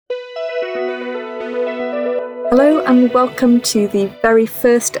Hello and welcome to the very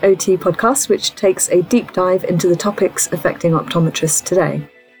first OT podcast, which takes a deep dive into the topics affecting optometrists today.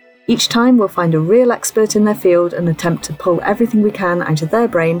 Each time we'll find a real expert in their field and attempt to pull everything we can out of their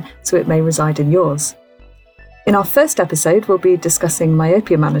brain so it may reside in yours. In our first episode, we'll be discussing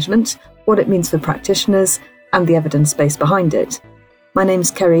myopia management, what it means for practitioners, and the evidence base behind it. My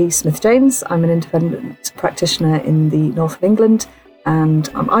name's Ceri Smith-Jaynes. I'm an independent practitioner in the north of England, and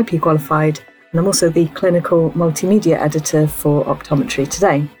I'm IP qualified, and I'm also the clinical multimedia editor for Optometry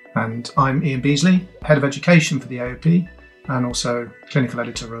Today. And I'm Ian Beasley, Head of Education for the AOP, and also clinical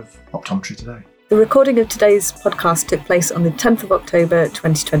editor of Optometry Today. The recording of today's podcast took place on the 10th of October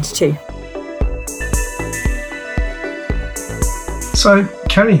 2022. So,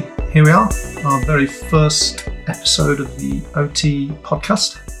 Ceri, here we are, our very first episode of the OT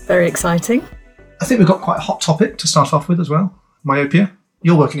podcast. Very exciting. I think we've got quite a hot topic to start off with as well, myopia.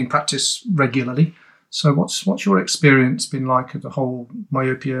 You're working in practice regularly, so what's your experience been like of the whole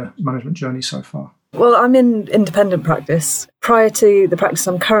myopia management journey so far? Well, I'm in independent practice. Prior to the practice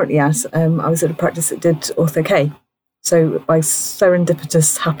I'm currently at, I was at a practice that did ortho-K. So by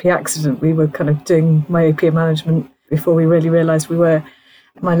serendipitous happy accident, we were kind of doing myopia management before we really realised we were.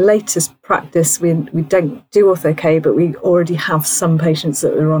 My latest practice, we don't do ortho-K, but we already have some patients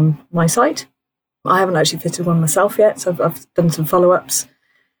that are on my site. I haven't actually fitted one myself yet, so I've done some follow-ups.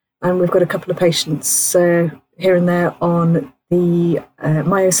 And we've got a couple of patients here and there on the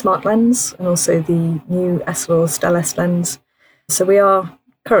MyoSmart lens and also the new Essilor Stellest lens. So we are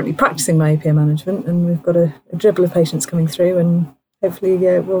currently practicing myopia management, and we've got a dribble of patients coming through, and hopefully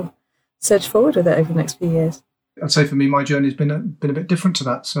we'll surge forward with it over the next few years. I'd say for me, my journey's been a bit different to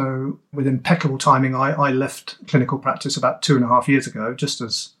that. So with impeccable timing, I left clinical practice about 2.5 years ago, just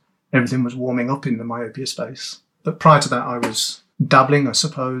as everything was warming up in the myopia space. But prior to that, I was dabbling, I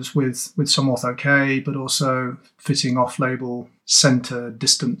suppose, with some ortho-K, but also fitting off-label centre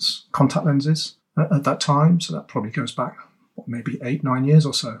distance contact lenses at that time. So that probably goes back, maybe 8-9 years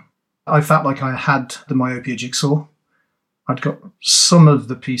or so. I felt like I had the myopia jigsaw. I'd got some of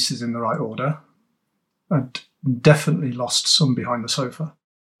the pieces in the right order. I'd definitely lost some behind the sofa.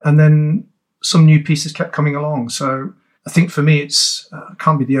 And then some new pieces kept coming along. So I think for me, it's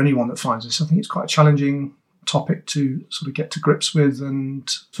can't be the only one that finds this. I think it's quite a challenging topic to sort of get to grips with and,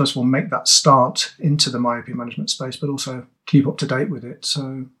 first of all, make that start into the myopia management space, but also keep up to date with it.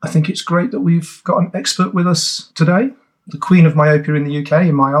 So I think it's great that we've got an expert with us today, the queen of myopia in the UK,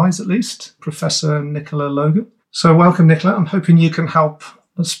 in my eyes at least, Professor Nicola Logan. So welcome, Nicola. I'm hoping you can help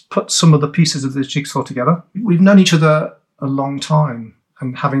us put some of the pieces of this jigsaw together. We've known each other a long time,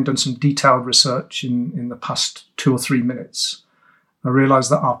 and having done some detailed research in the past 2 or 3 minutes, I realised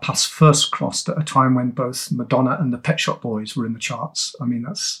that our paths first crossed at a time when both Madonna and the Pet Shop Boys were in the charts. I mean,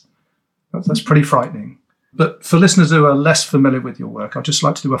 that's pretty frightening. But for listeners who are less familiar with your work, I'd just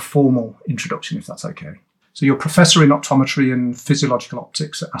like to do a formal introduction, if that's okay. So you're Professor in Optometry and Physiological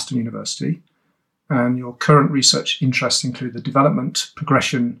Optics at Aston University, and your current research interests include the development,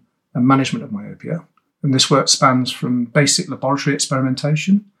 progression, and management of myopia. And this work spans from basic laboratory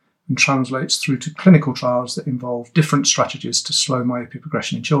experimentation and translates through to clinical trials that involve different strategies to slow myopia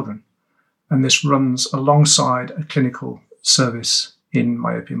progression in children. And this runs alongside a clinical service in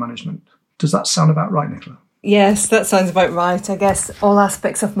myopia management. Does that sound about right, Nicola? Yes, that sounds about right. I guess all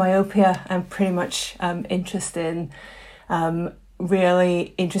aspects of myopia I'm pretty much interested in.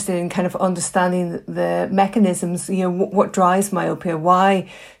 Really interested in kind of understanding the mechanisms, what drives myopia. Why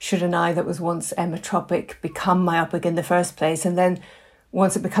should an eye that was once emmetropic become myopic in the first place? And then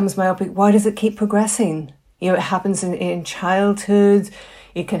once it becomes myopic, why does it keep progressing? It happens in childhood.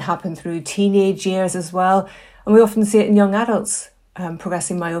 It can happen through teenage years as well. And we often see it in young adults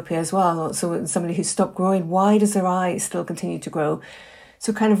progressing myopia as well. So somebody who's stopped growing, why does their eye still continue to grow?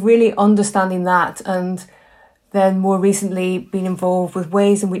 So kind of really understanding that, and then more recently been involved with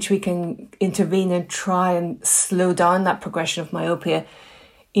ways in which we can intervene and try and slow down that progression of myopia.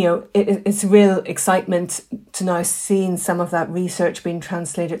 It's real excitement to now seeing some of that research being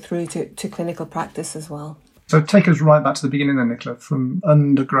translated through to clinical practice as well. So take us right back to the beginning then, Nicola, from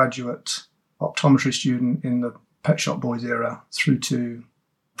undergraduate optometry student in the Pet Shop Boys era through to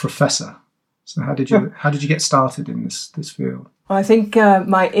professor. So how did you get started in this field? Well, I think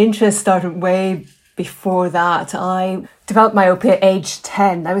my interest started way before that. I developed myopia at age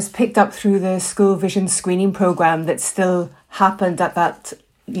 10. I was picked up through the school vision screening programme that still happened at that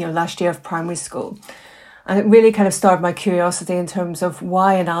last year of primary school. And it really kind of started my curiosity in terms of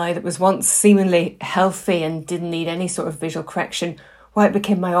why an eye that was once seemingly healthy and didn't need any sort of visual correction, why it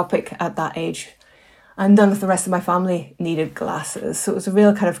became myopic at that age. And none of the rest of my family needed glasses. So it was a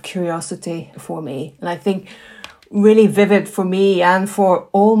real kind of curiosity for me. And I think really vivid for me and for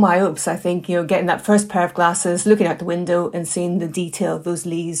all myopes, I think, getting that first pair of glasses, looking out the window and seeing the detail of those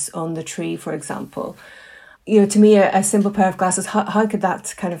leaves on the tree, for example. To me, a simple pair of glasses, how could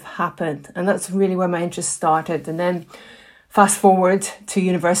that kind of happen? And that's really where my interest started. And then fast forward to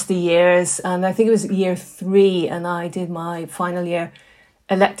university years, and I think it was year 3, and I did my final year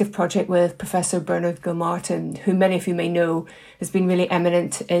elective project with Professor Bernard Gilmartin, who many of you may know has been really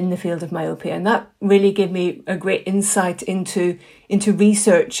eminent in the field of myopia. And that really gave me a great insight into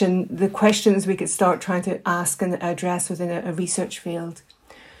research and the questions we could start trying to ask and address within a research field.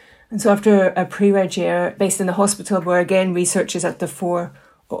 And so after a pre-reg year based in the hospital, where again research is at the fore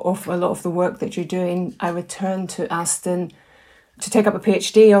of a lot of the work that you're doing, I returned to Aston to take up a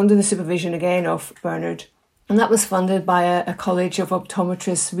PhD under the supervision again of Bernard. And that was funded by a College of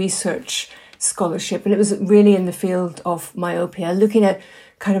Optometrists research scholarship. And it was really in the field of myopia, looking at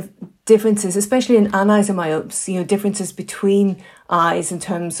kind of differences, especially in anizer myopes, differences between eyes in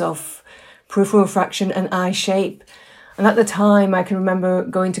terms of peripheral refraction and eye shape. And at the time, I can remember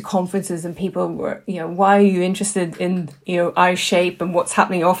going to conferences and people were, why are you interested in, eye shape and what's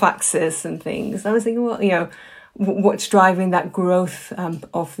happening off axis and things? And I was thinking, well, what's driving that growth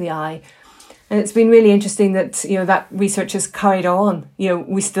of the eye? And it's been really interesting that, that research has carried on.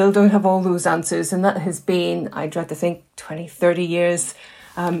 We still don't have all those answers. And that has been, I dread to think, 20, 30 years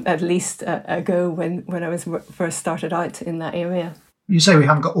at least ago when I was first started out in that area. You say we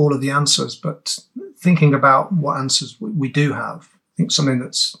haven't got all of the answers, but thinking about what answers we do have, I think something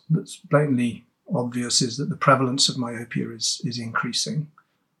that's blatantly obvious is that the prevalence of myopia is increasing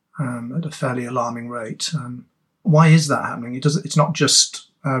at a fairly alarming rate. Why is that happening? It's not just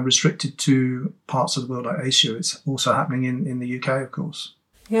restricted to parts of the world like Asia, it's also happening in the UK, of course.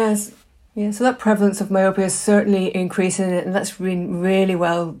 Yes. Yeah, so that prevalence of myopia is certainly increasing, and that's been really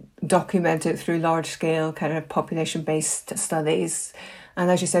well documented through large-scale kind of population-based studies. And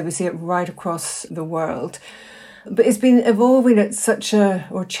as you said, we see it right across the world. But it's been evolving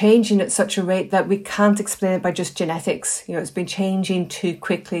or changing at such a rate that we can't explain it by just genetics. It's been changing too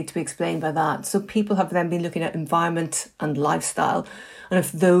quickly to be explained by that. So people have then been looking at environment and lifestyle, and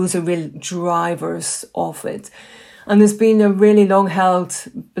if those are real drivers of it. And there's been a really long-held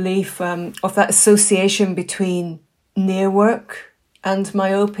belief of that association between near work and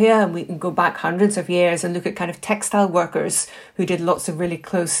myopia. And we can go back hundreds of years and look at kind of textile workers who did lots of really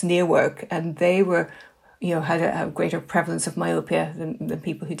close near work, and they were, had a greater prevalence of myopia than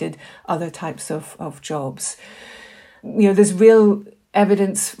people who did other types of jobs. There's real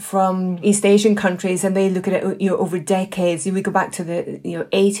evidence from East Asian countries, and they look at it over decades. We go back to the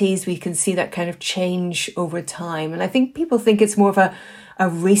 80s, we can see that kind of change over time. And I think people think it's more of a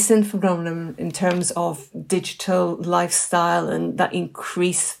recent phenomenon in terms of digital lifestyle and that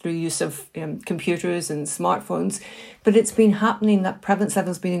increase through use of computers and smartphones. But it's been happening, that prevalence level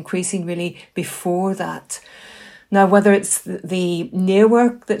has been increasing really before that. Now, whether it's the near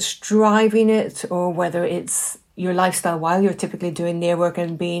work that's driving it, or whether it's your lifestyle while you're typically doing near work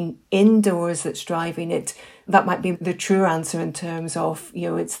and being indoors that's driving it, that might be the true answer in terms of,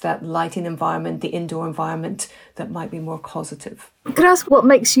 it's that lighting environment, the indoor environment that might be more causative. Could I ask what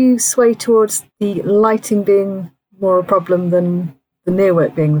makes you sway towards the lighting being more a problem than the near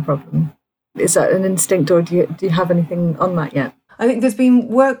work being the problem? Is that an instinct, or do you have anything on that yet? I think there's been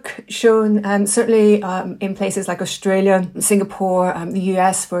work shown, certainly in places like Australia, Singapore, the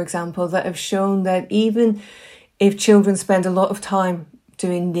US, for example, that have shown that even if children spend a lot of time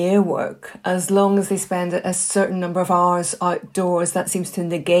doing near work, as long as they spend a certain number of hours outdoors, that seems to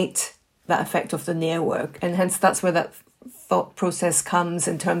negate that effect of the near work. And hence that's where that thought process comes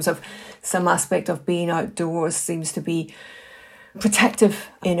in terms of some aspect of being outdoors seems to be protective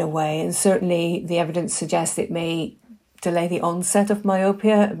in a way. And certainly the evidence suggests it may delay the onset of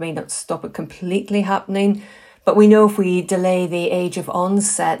myopia. It may not stop it completely happening. But we know if we delay the age of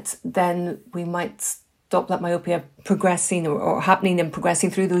onset, then we might stop that myopia progressing or happening and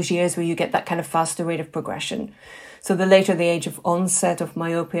progressing through those years where you get that kind of faster rate of progression. So the later the age of onset of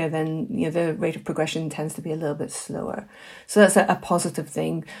myopia, then the rate of progression tends to be a little bit slower. So that's a positive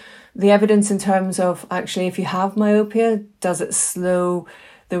thing. The evidence in terms of actually if you have myopia, does it slow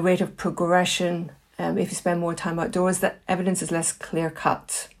the rate of progression if you spend more time outdoors? That evidence is less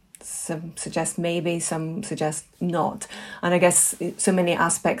clear-cut. Some suggest maybe, some suggest not. And I guess so many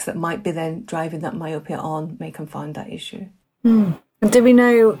aspects that might be then driving that myopia on may confound that issue. And do we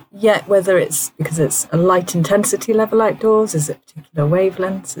know yet whether it's because it's a light intensity level outdoors? Is it particular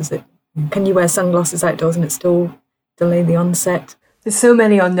wavelengths? Can you wear sunglasses outdoors and it still delay the onset? There's so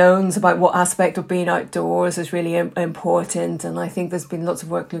many unknowns about what aspect of being outdoors is really important, and I think there's been lots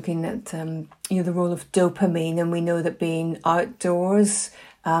of work looking at the role of dopamine, and we know that being outdoors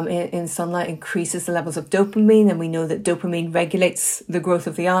in sunlight increases the levels of dopamine, and we know that dopamine regulates the growth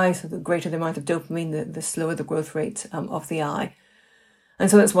of the eye, so the greater the amount of dopamine, the slower the growth rate of the eye. And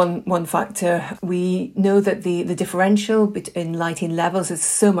so that's one factor. We know that the differential in lighting levels is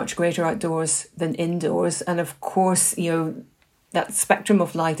so much greater outdoors than indoors, and of course, that spectrum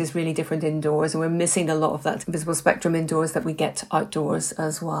of light is really different indoors, and we're missing a lot of that visible spectrum indoors that we get outdoors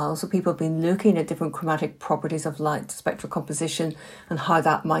as well. So people have been looking at different chromatic properties of light, spectral composition, and how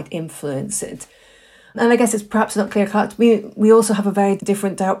that might influence it. And I guess it's perhaps not clear-cut. We also have a very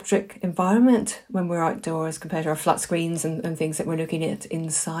different dioptric environment when we're outdoors compared to our flat screens and things that we're looking at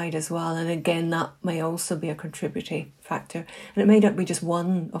inside as well. And again, that may also be a contributory factor. And it may not be just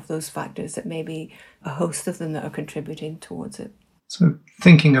one of those factors, it may be a host of them that are contributing towards it. So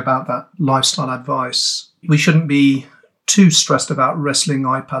thinking about that lifestyle advice, we shouldn't be too stressed about wrestling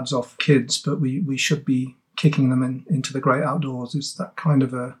iPads off kids, but we should be kicking them into the great outdoors. Is that kind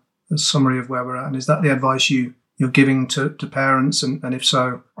of a summary of where we're at? And is that the advice you're giving to parents? And if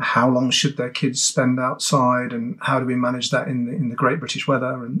so, how long should their kids spend outside? And how do we manage that in the great British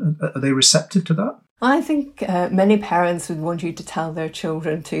weather? And are they receptive to that? I think many parents would want you to tell their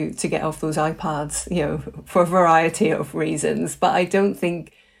children to get off those iPads, for a variety of reasons. But I don't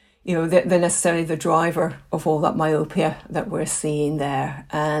think, they're necessarily the driver of all that myopia that we're seeing there.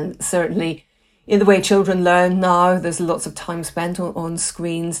 And certainly in the way children learn now, there's lots of time spent on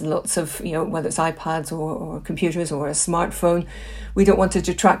screens, and lots of, whether it's iPads or computers or a smartphone. We don't want to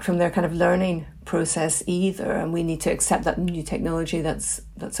detract from their kind of learning process either, and we need to accept that new technology that's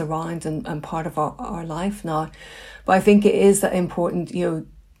around and part of our life now. But I think it is that important,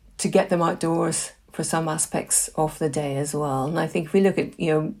 to get them outdoors for some aspects of the day as well. And I think if we look at,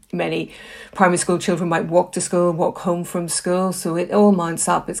 many primary school children might walk to school, walk home from school, so it all mounts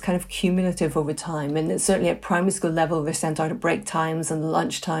up. It's kind of cumulative over time, and it's certainly at primary school level they're sent out at break times and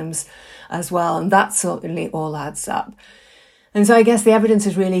lunch times as well, and that certainly all adds up. And so I guess the evidence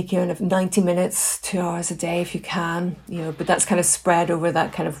is really kind of 90 minutes, 2 hours a day if you can, but that's kind of spread over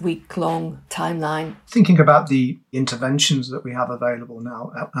that kind of week-long timeline. Thinking about the interventions that we have available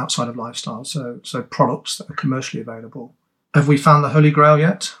now outside of lifestyle, so products that are commercially available, have we found the Holy Grail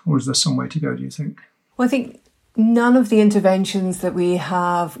yet? Or is there some way to go, do you think? Well, I think none of the interventions that we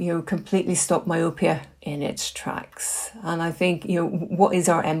have, completely stop myopia in its tracks. And I think, what is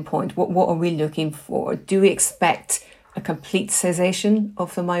our endpoint? What are we looking for? Do we expect a complete cessation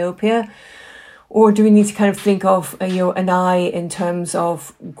of the myopia, or do we need to kind of think of an eye in terms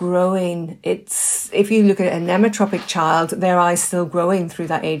of growing? If you look at an emmetropic child, their eye's still growing through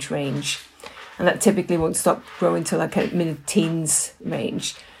that age range, and that typically won't stop growing till like a mid-teens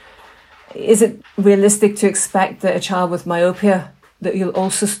range. Is it realistic to expect that a child with myopia, that you'll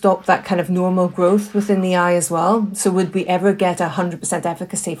also stop that kind of normal growth within the eye as well? So would we ever get 100%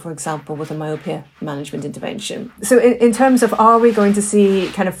 efficacy, for example, with a myopia management intervention? So in terms of, are we going to see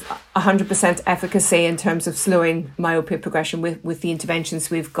kind of 100% efficacy in terms of slowing myopia progression with the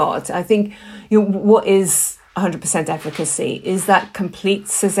interventions we've got? I think, what is 100% efficacy? Is that complete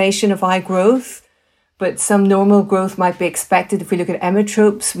cessation of eye growth? But some normal growth might be expected. If we look at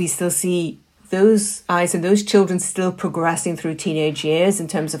emmetropes, we still see those eyes and those children still progressing through teenage years in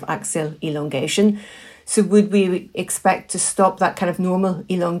terms of axial elongation. So would we expect to stop that kind of normal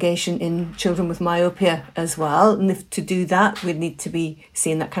elongation in children with myopia as well? And if to do that, we'd need to be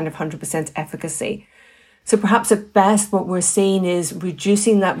seeing that kind of 100% efficacy. So perhaps at best, what we're seeing is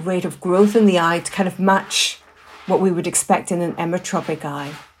reducing that rate of growth in the eye to kind of match what we would expect in an emmetropic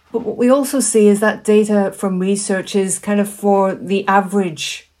eye. But what we also see is that data from research is kind of for the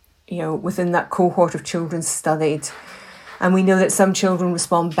average, within that cohort of children studied. And we know that some children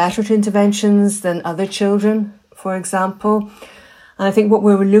respond better to interventions than other children, for example. And I think what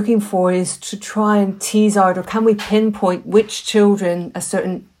we were looking for is to try and tease out, or can we pinpoint which children a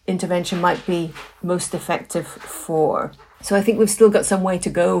certain intervention might be most effective for. So I think we've still got some way to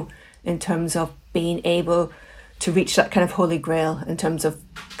go in terms of being able to reach that kind of holy grail in terms of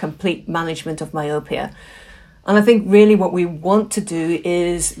complete management of myopia. And I think really what we want to do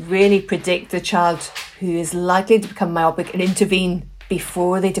is really predict the child who is likely to become myopic and intervene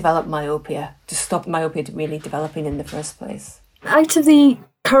before they develop myopia, to stop myopia really developing in the first place. Out of the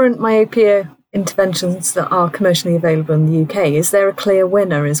current myopia interventions that are commercially available in the UK, is there a clear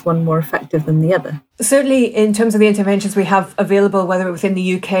winner? Is one more effective than the other? Certainly in terms of the interventions we have available, whether within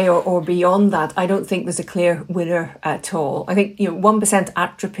the UK or beyond that, I don't think there's a clear winner at all. I think 1%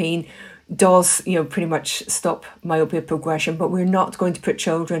 atropine does, pretty much stop myopia progression, but we're not going to put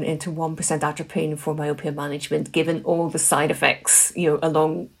children into 1% atropine for myopia management, given all the side effects,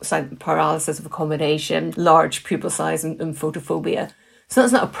 alongside paralysis of accommodation, large pupil size and photophobia. So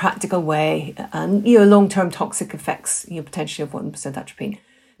that's not a practical way, and, long-term toxic effects, potentially of 1% atropine.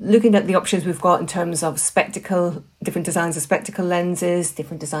 Looking at the options we've got in terms of spectacle, different designs of spectacle lenses,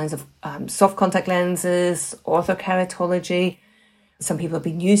 different designs of soft contact lenses, orthokeratology. Some people have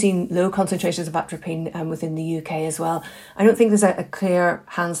been using low concentrations of atropine within the UK as well. I don't think there's a clear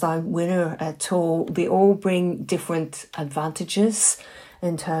hands-down winner at all. They all bring different advantages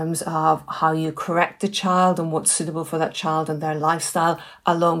in terms of how you correct the child and what's suitable for that child and their lifestyle,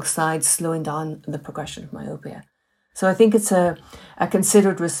 alongside slowing down the progression of myopia. So I think it's a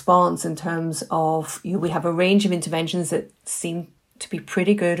considered response in terms of, we have a range of interventions that seem to be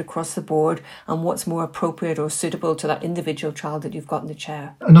pretty good across the board, and what's more appropriate or suitable to that individual child that you've got in the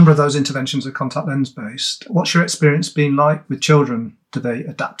chair. A number of those interventions are contact lens based. What's your experience been like with children? Do they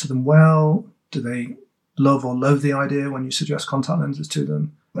adapt to them well? Do they love or loathe the idea when you suggest contact lenses to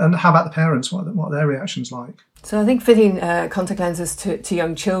them? And how about the parents? What are their reactions like? So I think fitting contact lenses to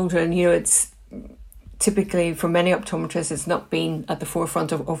young children, it's typically, for many optometrists, it's not been at the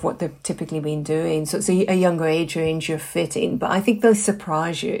forefront of what they've typically been doing. So it's a younger age range you're fitting, but I think they'll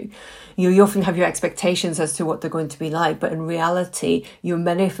surprise you. You often have your expectations as to what they're going to be like, but in reality,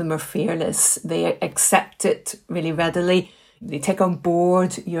 many of them are fearless. They accept it really readily. They take on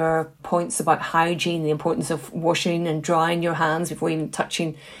board your points about hygiene, the importance of washing and drying your hands before even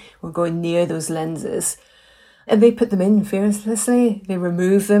touching or going near those lenses. And they put them in fearlessly. They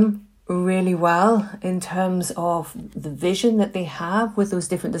remove them really well. In terms of the vision that they have with those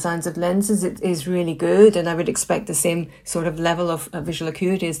different designs of lenses, it is really good, and I would expect the same sort of level of visual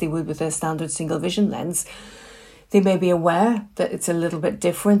acuity as they would with a standard single vision lens. They may be aware that it's a little bit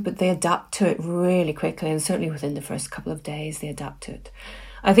different, but they adapt to it really quickly, and certainly within the first couple of days they adapt to it.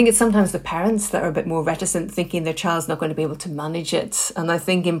 I think it's sometimes the parents that are a bit more reticent, thinking their child's not going to be able to manage it. And I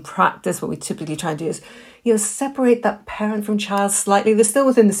think in practice, what we typically try and do is, separate that parent from child slightly. They're still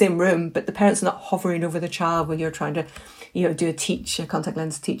within the same room, but the parent's not hovering over the child when you're trying to, do a contact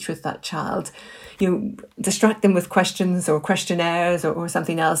lens teach with that child. Distract them with questions or questionnaires or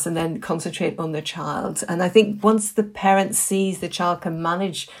something else, and then concentrate on the child. And I think once the parent sees the child can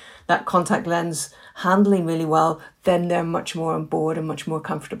manage that contact lens handling really well, then they're much more on board and much more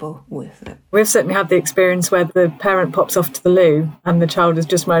comfortable with it. We've certainly had the experience where the parent pops off to the loo and the child has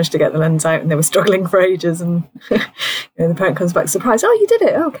just managed to get the lens out and they were struggling for ages, and the parent comes back surprised, oh, you did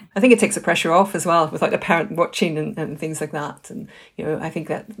it, okay. I think it takes the pressure off as well, with the parent watching and things like that. And I think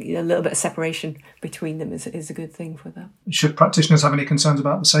that a little bit of separation between them is a good thing for them. Should practitioners have any concerns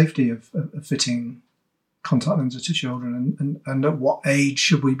about the safety of fitting contact lenses to children, and at what age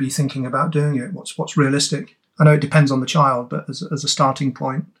should we be thinking about doing it? What's realistic? I know it depends on the child, but as a starting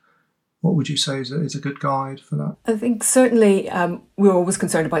point, what would you say is a good guide for that? I think certainly we're always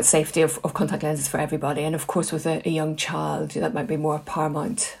concerned about safety of contact lenses for everybody, and of course with a young child that might be more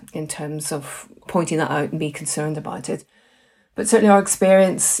paramount in terms of pointing that out and be concerned about it. But certainly our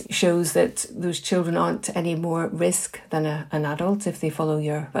experience shows that those children aren't any more risk than an adult if they follow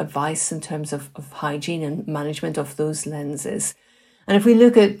your advice in terms of hygiene and management of those lenses. And if we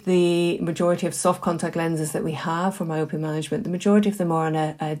look at the majority of soft contact lenses that we have for myopia management, the majority of them are on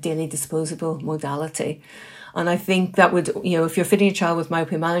a daily disposable modality. And I think that would, if you're fitting a child with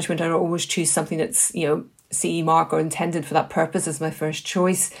myopia management, I'd always choose something that's, CE mark or intended for that purpose as my first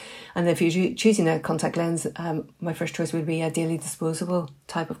choice. And if you're choosing a contact lens, my first choice would be a daily disposable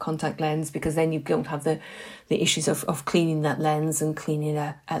type of contact lens, because then you don't have the issues of cleaning that lens and cleaning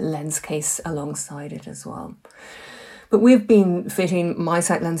a lens case alongside it as well. But we've been fitting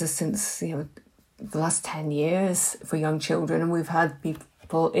MySight lenses since the last 10 years for young children, and we've had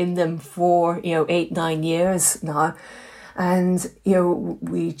people in them for 8-9 years now. And,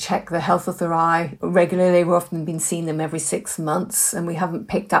 we check the health of their eye regularly. We've often been seeing them every 6 months, and we haven't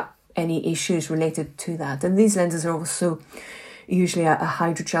picked up any issues related to that. And these lenses are also usually a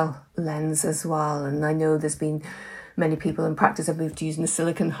hydrogel lens as well. And I know there's been many people in practice have moved to using a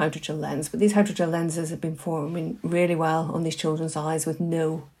silicone hydrogel lens, but these hydrogel lenses have been performing really well on these children's eyes with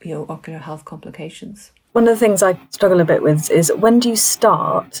no, ocular health complications. One of the things I struggle a bit with is, when do you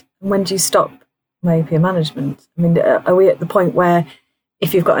start and when do you stop myopia management? I mean, are we at the point where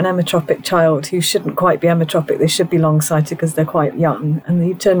if you've got an emmetropic child who shouldn't quite be emmetropic, they should be long-sighted because they're quite young, and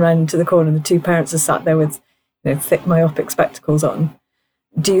you turn around to the corner and the two parents are sat there with thick myopic spectacles on?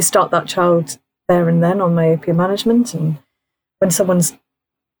 Do you start that child there and then on myopia management? And when someone's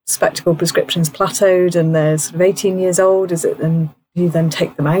spectacle prescription's plateaued and they're sort of 18 years old, and do you then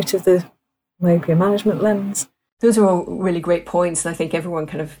take them out of the myopia management lens. Those are all really great points. And I think everyone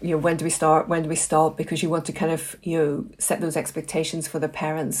kind of, when do we start? When do we stop? Because you want to kind of, set those expectations for the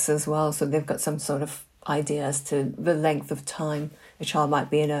parents as well. So they've got some sort of idea as to the length of time a child might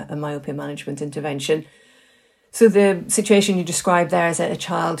be in a myopia management intervention. So the situation you described there is a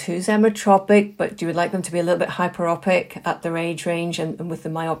child who's emmetropic, but you would like them to be a little bit hyperopic at their age range and with the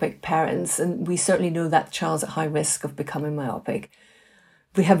myopic parents. And we certainly know that child's at high risk of becoming myopic.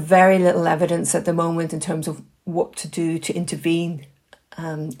 We have very little evidence at the moment in terms of what to do to intervene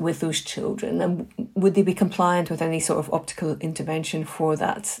with those children, and would they be compliant with any sort of optical intervention for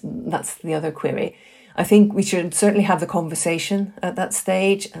that? That's the other query. I think we should certainly have the conversation at that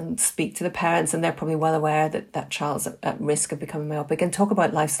stage and speak to the parents, and they're probably well aware that that child's at risk of becoming myopic, and talk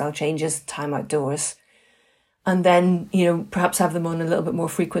about lifestyle changes, time outdoors, and then, perhaps have them on a little bit more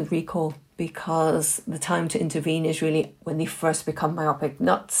frequent recall, because the time to intervene is really when they first become myopic,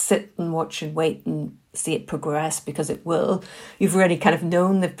 not sit and watch and wait and see it progress, because it will. You've already kind of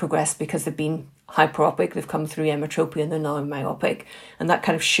known they've progressed because they've been hyperopic, they've come through emmetropia and they're now myopic, and that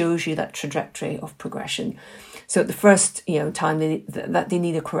kind of shows you that trajectory of progression. So at the first time that they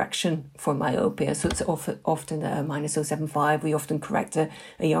need a correction for myopia, so it's often a minus 0.75. We often correct a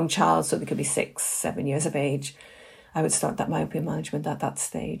young child, so they could be 6, 7 years of age. I would start that myopia management at that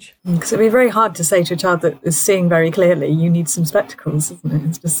stage. Because it'd be very hard to say to a child that is seeing very clearly, you need some spectacles, isn't it?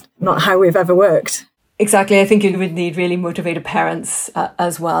 It's just not how we've ever worked. Exactly. I think you would need really motivated parents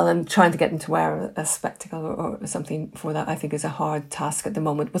as well, and trying to get them to wear a spectacle or something for that, I think, is a hard task at the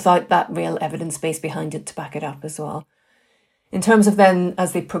moment, without that real evidence base behind it to back it up as well. In terms of then,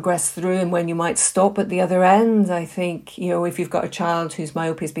 as they progress through and when you might stop at the other end, I think, if you've got a child whose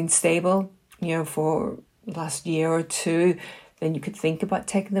myopia has been stable, for the last year or two, then you could think about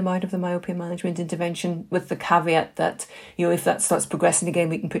taking them out of the myopia management intervention, with the caveat that, if that starts progressing again,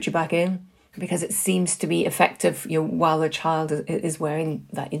 we can put you back in, because it seems to be effective, while the child is wearing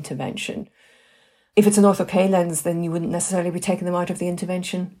that intervention. If it's an ortho-K lens, then you wouldn't necessarily be taking them out of the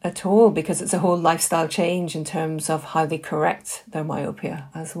intervention at all, because it's a whole lifestyle change in terms of how they correct their myopia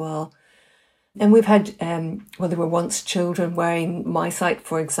as well. And we've had, there were once children wearing MySight,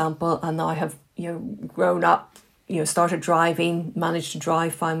 for example, and now have, grown up, started driving, managed to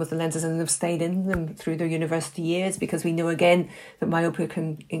drive fine with the lenses, and have stayed in them through their university years, because we know, again, that myopia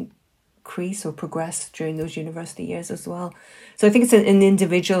can increase or progress during those university years as well. So I think it's an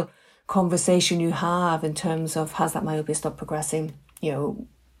individual conversation you have in terms of, has that myopia stopped progressing? If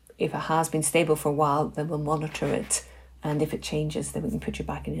it has been stable for a while, then we'll monitor it. And if it changes, then we can put you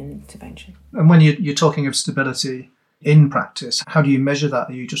back in an intervention. And when you're talking of stability in practice, how do you measure that?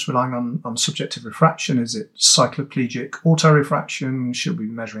 Are you just relying on subjective refraction? Is it cycloplegic autorefraction? Should we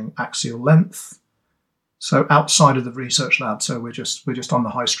be measuring axial length? So outside of the research lab, so we're just on the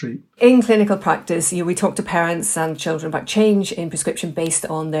high street. In clinical practice, we talk to parents and children about change in prescription based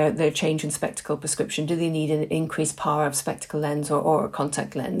on their change in spectacle prescription. Do they need an increased power of spectacle lens or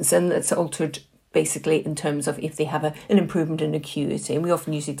contact lens? And it's altered basically in terms of if they have an improvement in acuity. And we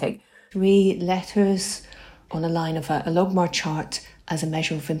often usually take 3 letters on a line of a logmar chart as a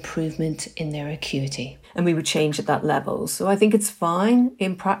measure of improvement in their acuity. And we would change at that level. So I think it's fine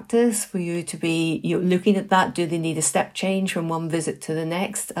in practice for you to be looking at that. Do they need a step change from one visit to the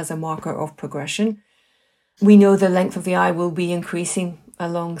next as a marker of progression? We know the length of the eye will be increasing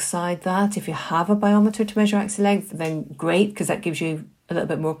alongside that. If you have a biometer to measure axial length, then great, because that gives you a little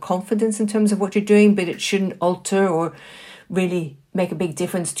bit more confidence in terms of what you're doing, but it shouldn't alter or really make a big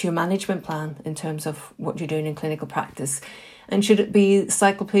difference to your management plan in terms of what you're doing in clinical practice. And should it be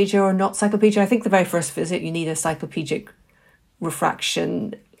cycloplegia or not cycloplegia? I think the very first visit you need a cycloplegic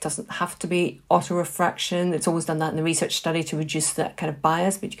refraction. It doesn't have to be autorefraction. It's always done that in the research study to reduce that kind of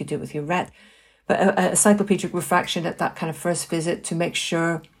bias, but you could do it with your ret. But a cycloplegic refraction at that kind of first visit to make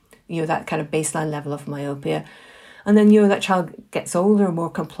sure, that kind of baseline level of myopia. And then, that child gets older,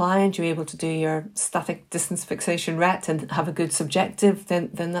 more compliant, you're able to do your static distance fixation ret and have a good subjective, then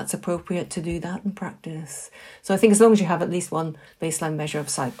that's appropriate to do that in practice. So I think as long as you have at least one baseline measure of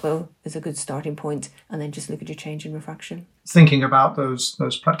cyclo is a good starting point, and then just look at your change in refraction. Thinking about those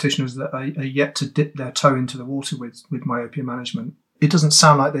practitioners that are yet to dip their toe into the water with myopia management, it doesn't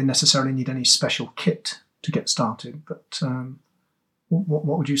sound like they necessarily need any special kit to get started, but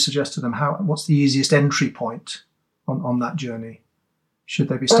what would you suggest to them? What's the easiest entry point on that journey? Should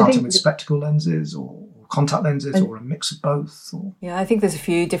they be starting with spectacle lenses or contact lenses or a mix of both? Yeah, I think there's a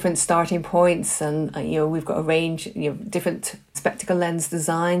few different starting points, and we've got a range, different spectacle lens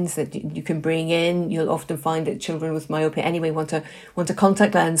designs that you can bring in. You'll often find that children with myopia anyway want a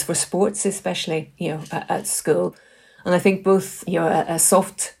contact lens for sports, especially at school. And I think both a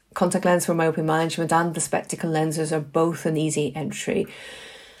soft contact lens for myopia management and the spectacle lenses are both an easy entry.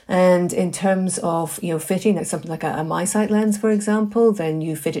 And in terms of, fitting like something like a MySight lens, for example, then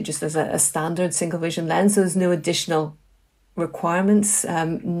you fit it just as a standard single vision lens. So there's no additional requirements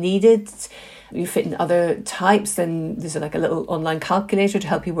needed. You fit in other types, then there's like a little online calculator to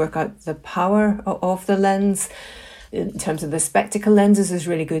help you work out the power of the lens. In terms of the spectacle lenses, there's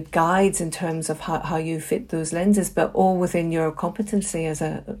really good guides in terms of how you fit those lenses, but all within your competency as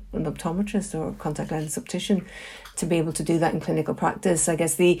an optometrist or contact lens optician to be able to do that in clinical practice. I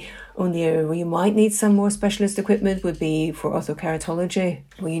guess the only area where you might need some more specialist equipment would be for orthokeratology,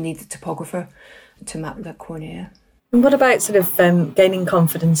 where you need a topographer to map the cornea. And what about sort of gaining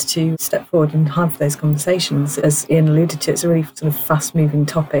confidence to step forward and have those conversations? As Ian alluded to, it's a really sort of fast-moving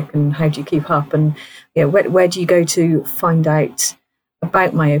topic, and how do you keep up? And where do you go to find out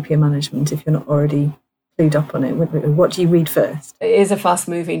about myopia management if you're not already clued up on it? What do you read first? It is a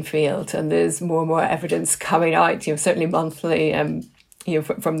fast-moving field, and there's more and more evidence coming out, certainly monthly,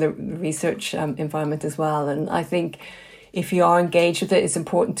 from the research environment as well. And I think if you are engaged with it, it's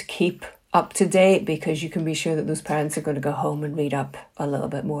important to keep up to date, because you can be sure that those parents are going to go home and read up a little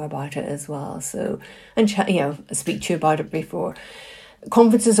bit more about it as well. So, and speak to you about it before.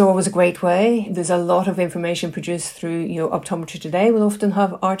 Conferences are always a great way. There's a lot of information produced through, Optometry Today will often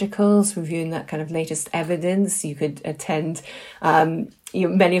have articles reviewing that kind of latest evidence. You could attend,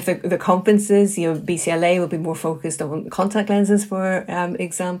 many of the conferences. BCLA will be more focused on contact lenses, for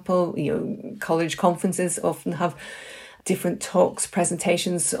example. College conferences often have different talks,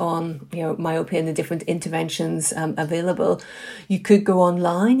 presentations on myopia and the different interventions available. You could go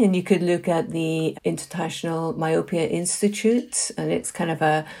online and you could look at the International Myopia Institute, and it's kind of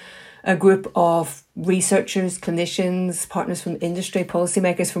a group of researchers, clinicians, partners from industry,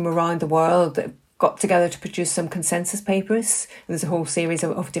 policymakers from around the world that got together to produce some consensus papers. There's a whole series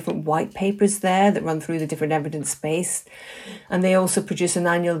of different white papers there that run through the different evidence base. And they also produce an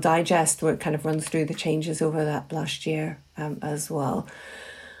annual digest where it kind of runs through the changes over that last year as well.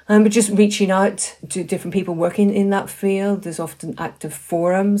 But just reaching out to different people working in that field. There's often active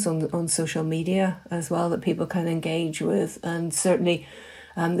forums on social media as well that people can engage with. And certainly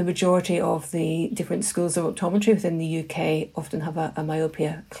the majority of the different schools of optometry within the UK often have a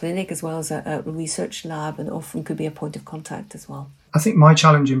myopia clinic as well as a research lab, and often could be a point of contact as well. I think my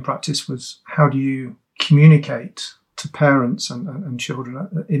challenge in practice was, how do you communicate to parents and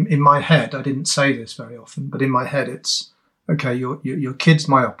children? In my head, I didn't say this very often, but in my head it's, okay, your kid's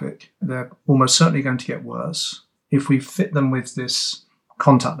myopic. They're almost certainly going to get worse. If we fit them with this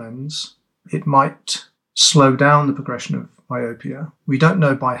contact lens, it might slow down the progression of myopia. We don't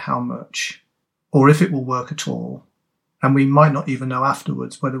know by how much or if it will work at all. And we might not even know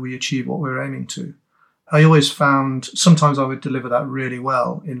afterwards whether we achieve what we're aiming to. I always found sometimes I would deliver that really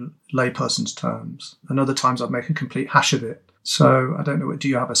well in layperson's terms, and other times I'd make a complete hash of it. So I don't know, do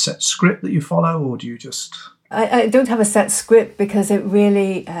you have a set script that you follow, or do you just... I don't have a set script, because it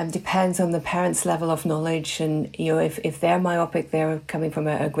really depends on the parent's level of knowledge. And, if they're myopic, they're coming from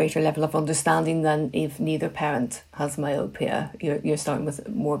a greater level of understanding than if neither parent has myopia. You're starting with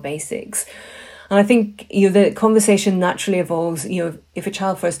more basics. And I think, the conversation naturally evolves. If a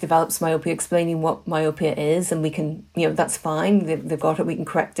child first develops myopia, explaining what myopia is, and we can, that's fine. They've got it, we can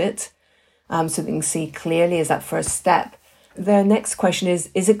correct it. So they can see clearly as that first step. The next question is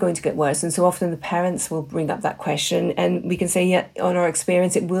it going to get worse? And so often the parents will bring up that question, and we can say, yeah, on our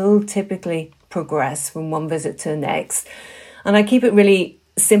experience, it will typically progress from one visit to the next. And I keep it really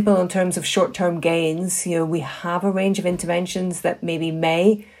simple in terms of short-term gains. We have a range of interventions that maybe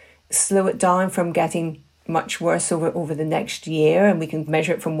may slow it down from getting much worse over the next year, and we can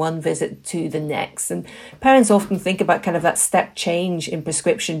measure it from one visit to the next. And parents often think about kind of that step change in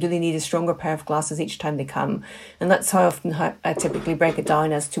prescription. Do they need a stronger pair of glasses each time they come? And that's how often I typically break it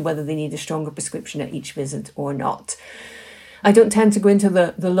down as to whether they need a stronger prescription at each visit or not. I don't tend to go into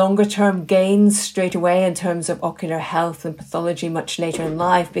the longer term gains straight away in terms of ocular health and pathology much later in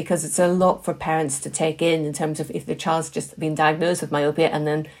life, because it's a lot for parents to take in terms of if their child's just been diagnosed with myopia and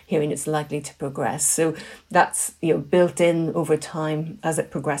then hearing it's likely to progress. So that's built in over time as it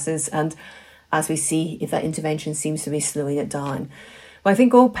progresses, and as we see if that intervention seems to be slowing it down. But I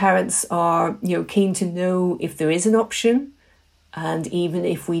think all parents are keen to know if there is an option. And even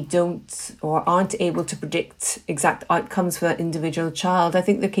if we don't or aren't able to predict exact outcomes for that individual child, I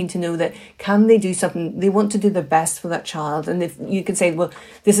think they're keen to know that can they do something, they want to do their best for that child. And if you can say, well,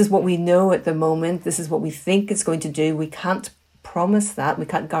 this is what we know at the moment, this is what we think it's going to do, we can't promise that, we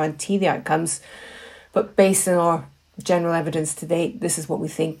can't guarantee the outcomes, but based on our general evidence to date, this is what we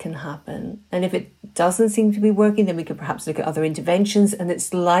think can happen. And if it doesn't seem to be working, then we could perhaps look at other interventions. And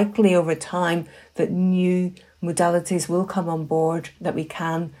it's likely over time that new modalities will come on board that we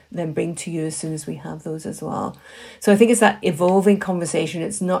can then bring to you as soon as we have those as well. So I think it's that evolving conversation.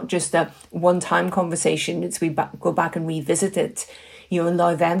 It's not just a one-time conversation. It's go back and revisit it,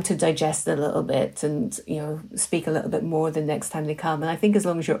 allow them to digest it a little bit and, speak a little bit more the next time they come. And I think as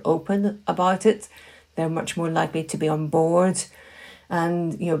long as you're open about it, they're much more likely to be on board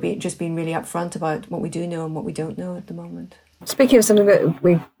and, just being really upfront about what we do know and what we don't know at the moment. Speaking of something that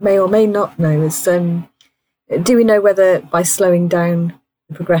we may or may not know is, do we know whether by slowing down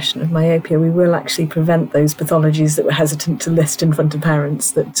the progression of myopia, we will actually prevent those pathologies that we're hesitant to list in front of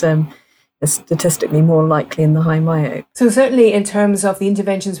parents that are statistically more likely in the high myope? So certainly in terms of the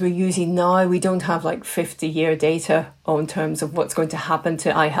interventions we're using now, we don't have 50-year data on terms of what's going to happen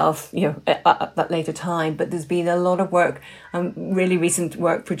to eye health, at that later time. But there's been a lot of work, really recent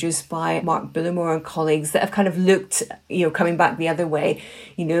work produced by Mark Bullimore and colleagues that have kind of looked, coming back the other way,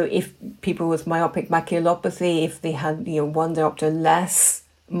 if people with myopic maculopathy, if they had, 1 diopter less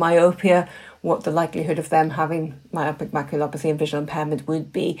myopia, what the likelihood of them having myopic maculopathy and visual impairment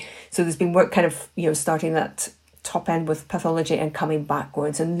would be. So there's been work kind of, starting at top end with pathology and coming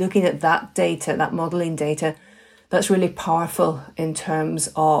backwards and looking at that data, that modelling data, that's really powerful in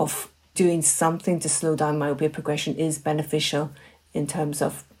terms of doing something to slow down myopia progression is beneficial in terms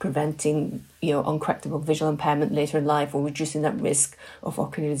of preventing, uncorrectable visual impairment later in life or reducing that risk of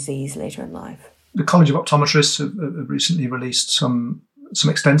ocular disease later in life. The College of Optometrists have recently released some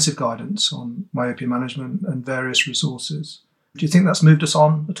extensive guidance on myopia management and various resources. Do you think that's moved us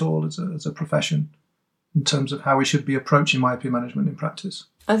on at all as a profession in terms of how we should be approaching myopia management in practice?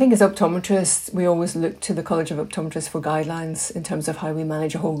 I think as optometrists, we always look to the College of Optometrists for guidelines in terms of how we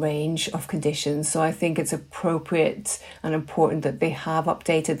manage a whole range of conditions. So I think it's appropriate and important that they have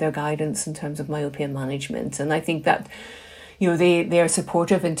updated their guidance in terms of myopia management. And I think that they are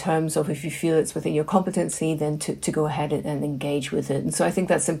supportive in terms of if you feel it's within your competency, then to go ahead and engage with it. And so I think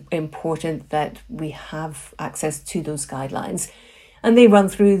that's important that we have access to those guidelines. And they run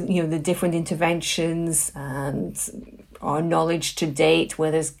through, the different interventions and our knowledge to date,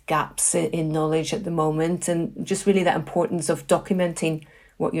 where there's gaps in knowledge at the moment, and just really that importance of documenting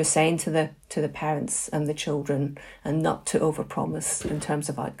what you're saying to the parents and the children and not to overpromise in terms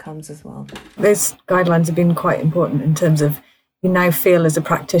of outcomes as well. Those guidelines have been quite important in terms of you now feel as a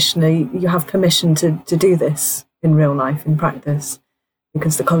practitioner you have permission to do this in real life, in practice,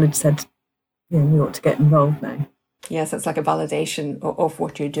 because the college said, we ought to get involved now. Yes, that's like a validation of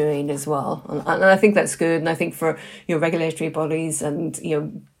what you're doing as well. And I think that's good. And I think for regulatory bodies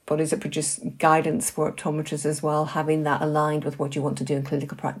and bodies that produce guidance for optometrists as well, having that aligned with what you want to do in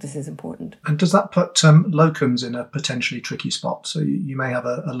clinical practice is important. And does that put locums in a potentially tricky spot? So you may have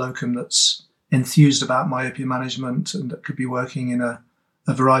a locum that's enthused about myopia management and that could be working in a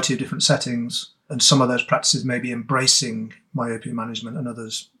variety of different settings, and some of those practices may be embracing myopia management and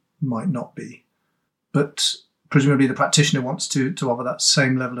others might not be. But presumably the practitioner wants to offer that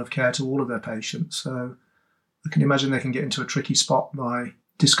same level of care to all of their patients. So I can imagine they can get into a tricky spot by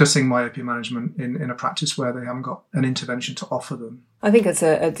discussing myopia management in a practice where they haven't got an intervention to offer them. I think it's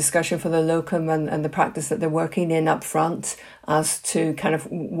a discussion for the locum and the practice that they're working in up front as to kind of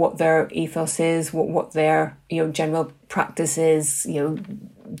what their ethos is, what their general practice is.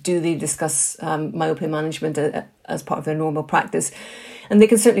 Do they discuss myopia management as part of their normal practice? And they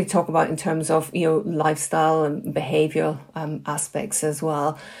can certainly talk about in terms of lifestyle and behavioural aspects as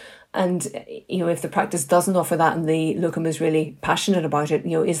well. And, if the practice doesn't offer that and the locum is really passionate about it,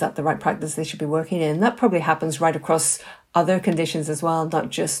 is that the right practice they should be working in? And that probably happens right across other conditions as well, not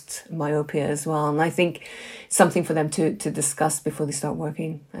just myopia as well. And I think something for them to discuss before they start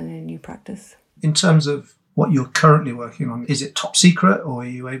working in a new practice. In terms of what you're currently working on, is it top secret, or are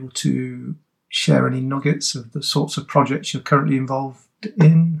you able to share any nuggets of the sorts of projects you're currently involved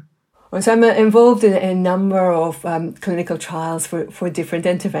in? So I'm involved in a number of clinical trials for different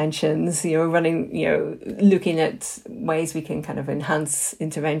interventions, looking at ways we can kind of enhance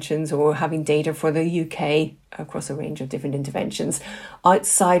interventions or having data for the UK across a range of different interventions.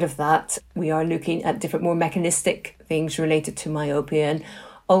 Outside of that, we are looking at different more mechanistic things related to myopia. And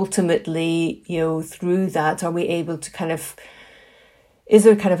ultimately, through that, are we able to is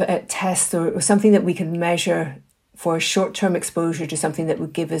there kind of a test or something that we can measure for a short-term exposure to something that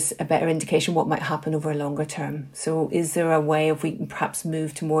would give us a better indication what might happen over a longer term? So is there a way of we can perhaps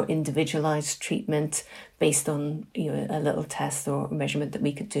move to more individualised treatment based on a little test or measurement that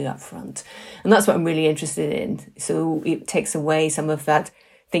we could do up front? And that's what I'm really interested in. So it takes away some of that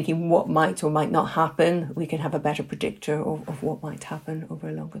thinking what might or might not happen, we can have a better predictor of what might happen over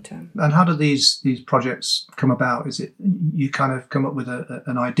a longer term. And how do these projects come about? Is it you kind of come up with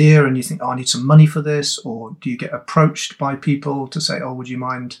an idea and you think, I need some money for this? Or do you get approached by people to say, would you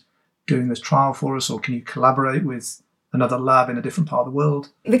mind doing this trial for us? Or can you collaborate with another lab in a different part of the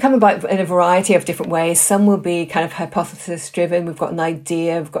world? They come about in a variety of different ways. Some will be kind of hypothesis driven. We've got an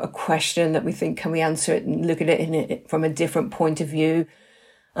idea, we've got a question that we think, can we answer it and look at it from a different point of view?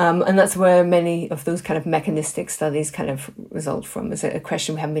 And that's where many of those kind of mechanistic studies kind of result from. Is it a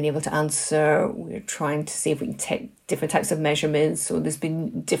question we haven't been able to answer? We're trying to see if we can take different types of measurements, or there's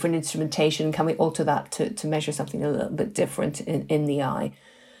been different instrumentation. Can we alter that to measure something a little bit different in the eye?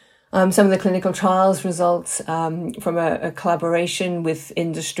 Some of the clinical trials results from a collaboration with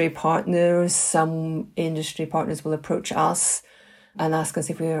industry partners. Some industry partners will approach us and ask us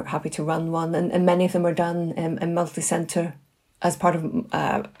if we're happy to run one. And many of them are done in multi-centre as part of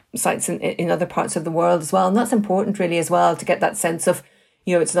sites in other parts of the world as well. And that's important really as well, to get that sense of,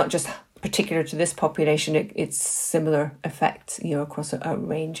 it's not just particular to this population, it's similar effect, across a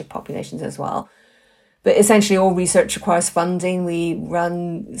range of populations as well. But essentially all research requires funding. We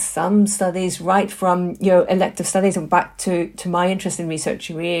run some studies right from, elective studies, and back to my interest in research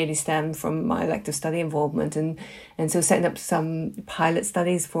really stemmed from my elective study involvement. And so setting up some pilot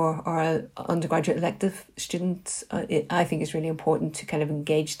studies for our undergraduate elective students, I think is really important to kind of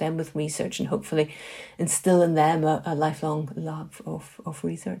engage them with research and hopefully instill in them a lifelong love of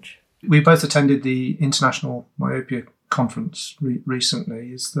research. We both attended the International Myopia Conference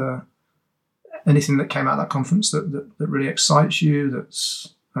recently. Is there anything that came out of that conference that really excites you?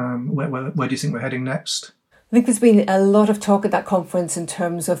 That's where do you think we're heading next? I think there's been a lot of talk at that conference in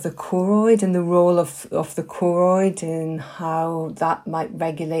terms of the choroid and the role of the choroid and how that might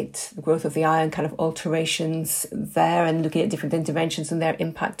regulate the growth of the eye and kind of alterations there, and looking at different interventions and their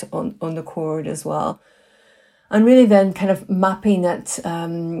impact on the choroid as well. And really then kind of mapping at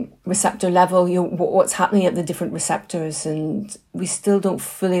receptor level, what's happening at the different receptors. And we still don't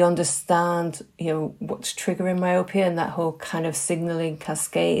fully understand, what's triggering myopia and that whole kind of signalling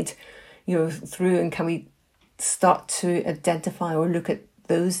cascade, through, and can we start to identify or look at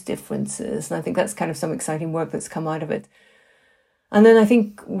those differences? And I think that's kind of some exciting work that's come out of it. And then I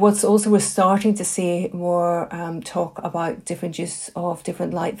think what's also, we're starting to see more talk about different use of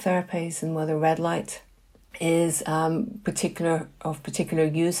different light therapies and whether red light is particular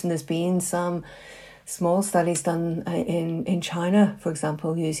use, and there's been some small studies done in China, for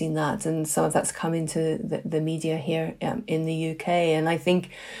example, using that, and some of that's come into the media here in the UK, and I think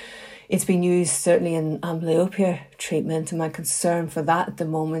it's been used certainly in amblyopia treatment, and my concern for that at the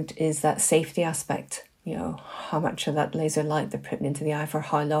moment is that safety aspect. How much of that laser light they're putting into the eye for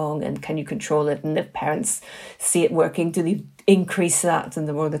how long, and can you control it? And if parents see it working, do they increase that and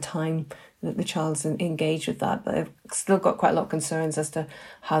the more the time that the child's engaged with that? But I've still got quite a lot of concerns as to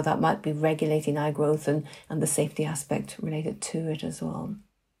how that might be regulating eye growth and the safety aspect related to it as well.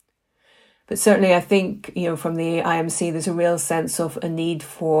 But certainly I think, from the IMC, there's a real sense of a need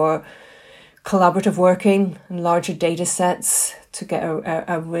for collaborative working and larger data sets to get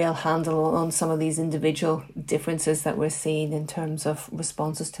a real handle on some of these individual differences that we're seeing in terms of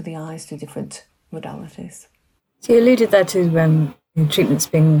responses to the eyes to different modalities. So you alluded there to treatments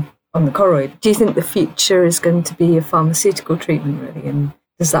being on the choroid. Do you think the future is going to be a pharmaceutical treatment, really? And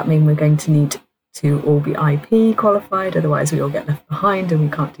does that mean we're going to need to all be IP qualified? Otherwise we all get left behind and we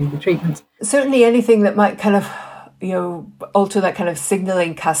can't do the treatments. Certainly anything that might kind of, alter that kind of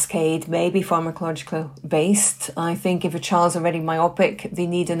signalling cascade may be pharmacological based. I think if a child's already myopic, they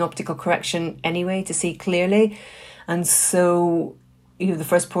need an optical correction anyway to see clearly. And so, the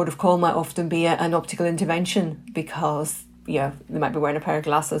first port of call might often be an optical intervention, because they might be wearing a pair of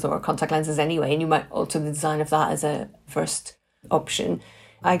glasses or contact lenses anyway, and you might alter the design of that as a first option.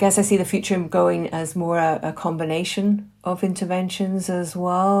 I guess I see the future going as more a combination of interventions as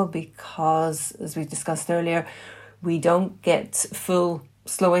well, because, as we discussed earlier, we don't get full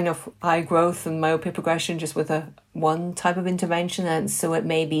slowing of eye growth and myopia progression just with one type of intervention, and so it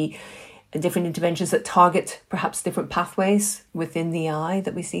may be different interventions that target perhaps different pathways within the eye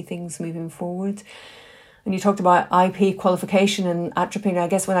that we see things moving forward. And you talked about IP qualification and atropine. I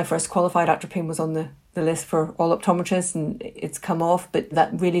guess when I first qualified, atropine was on the list for all optometrists, and it's come off, but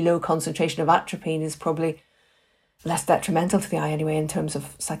that really low concentration of atropine is probably less detrimental to the eye anyway in terms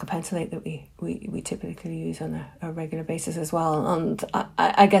of cyclopentolate that we typically use on a regular basis as well. And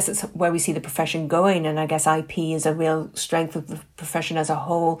I guess it's where we see the profession going, and I guess IP is a real strength of the profession as a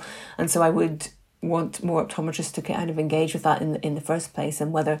whole, and so I would want more optometrists to kind of engage with that in the first place,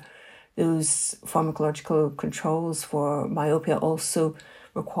 and whether those pharmacological controls for myopia also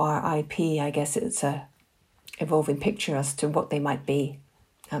require IP. I guess it's a evolving picture as to what they might be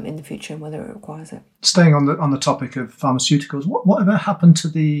in the future and whether it requires it. Staying on the topic of pharmaceuticals, whatever happened to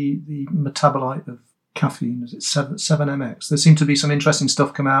the metabolite of caffeine? Is it 7-MX? There seemed to be some interesting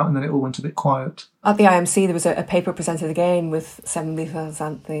stuff come out and then it all went a bit quiet. At the IMC, there was a paper presented again with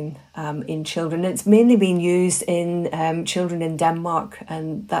 7-methylxanthine in children. It's mainly been used in children in Denmark,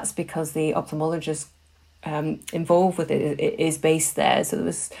 and that's because the ophthalmologist involved with it is based there. So there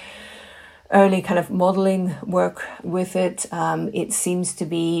was early kind of modelling work with it. It seems to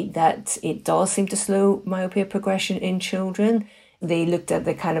be that it does seem to slow myopia progression in children. They looked at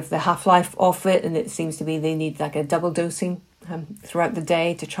the kind of the half-life of it, and it seems to be they need like a double dosing throughout the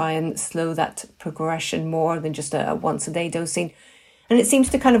day to try and slow that progression more than just a once-a-day dosing. And it seems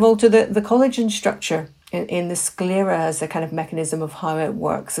to kind of alter the collagen structure in the sclera as a kind of mechanism of how it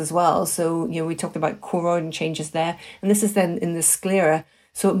works as well. So, we talked about choroid and changes there, and this is then in the sclera.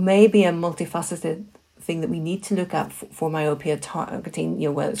 So it may be a multifaceted thing that we need to look at for myopia, targeting,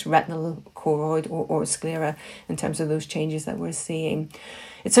 whether it's retinal, choroid or sclera, in terms of those changes that we're seeing.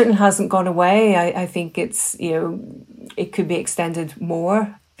 It certainly hasn't gone away. I think it's, it could be extended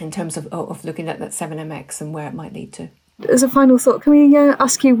more in terms of looking at that 7-MX and where it might lead to. As a final thought, can we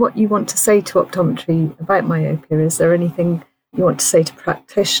ask you what you want to say to optometry about myopia? Is there anything you want to say to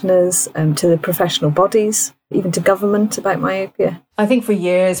practitioners, to the professional bodies, even to government about myopia? I think for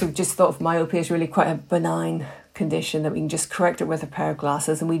years we've just thought of myopia as really quite a benign condition that we can just correct it with a pair of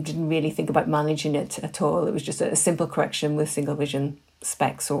glasses, and we didn't really think about managing it at all. It was just a simple correction with single vision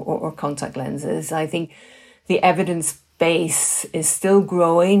specs or contact lenses. I think the evidence base is still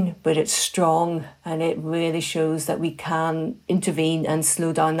growing, but it's strong, and it really shows that we can intervene and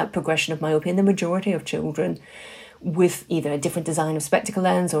slow down that progression of myopia in the majority of children, with either a different design of spectacle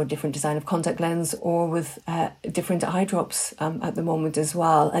lens or a different design of contact lens, or with different eye drops at the moment as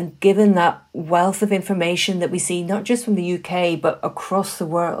well. And given that wealth of information that we see, not just from the UK, but across the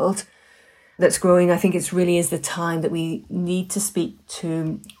world, that's growing, I think it really is the time that we need to speak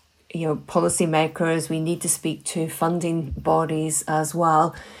to policymakers. We need to speak to funding bodies as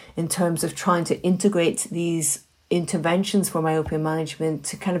well, in terms of trying to integrate these interventions for myopia management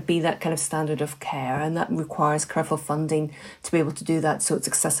to kind of be that kind of standard of care, and that requires careful funding to be able to do that so it's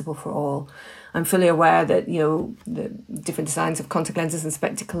accessible for all. I'm fully aware that the different designs of contact lenses and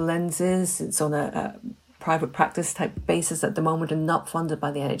spectacle lenses, it's on a private practice type basis at the moment and not funded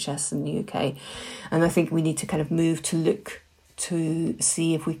by the NHS in the UK, and I think we need to kind of move to look to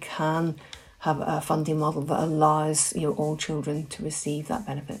see if we can have a funding model that allows all children to receive that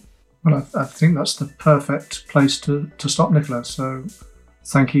benefit. Well, I think that's the perfect place to stop, Nicola. So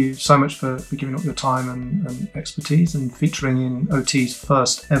thank you so much for giving up your time and expertise and featuring in OT's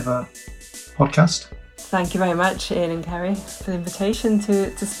first ever podcast. Thank you very much, Ian and Ceri, for the invitation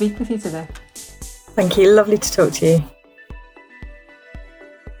to speak with you today. Thank you. Lovely to talk to you.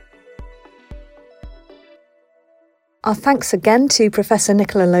 Our thanks again to Professor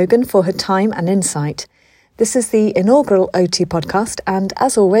Nicola Logan for her time and insight. This is the inaugural OT podcast, and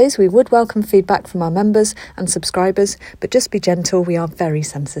as always, we would welcome feedback from our members and subscribers, but just be gentle, we are very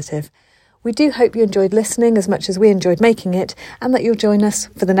sensitive. We do hope you enjoyed listening as much as we enjoyed making it, and that you'll join us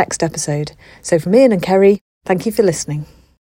for the next episode. So from Ian and Ceri, thank you for listening.